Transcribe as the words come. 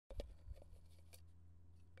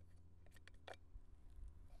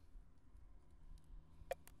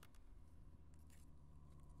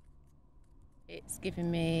It's given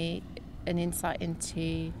me an insight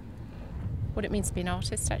into what it means to be an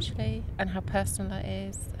artist, actually, and how personal it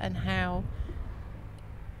is, and how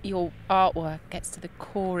your artwork gets to the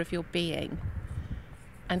core of your being,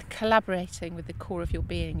 and collaborating with the core of your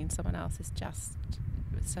being in someone else is just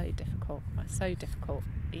so difficult,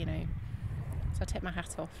 you know. So I take my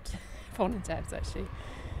hat off to Pallant and Debs, actually.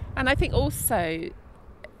 And I think also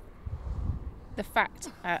the fact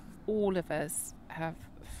that all of us have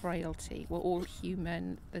frailty. We're all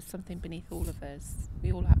human. There's something beneath all of us.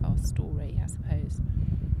 We all have our story, I suppose.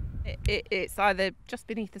 It's either just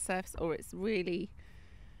beneath the surface or it's really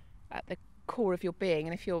at the core of your being.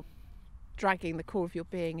 And if you're dragging the core of your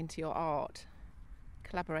being into your art,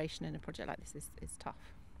 collaboration in a project like this is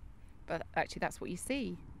tough. But actually that's what you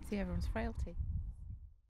see everyone's frailty.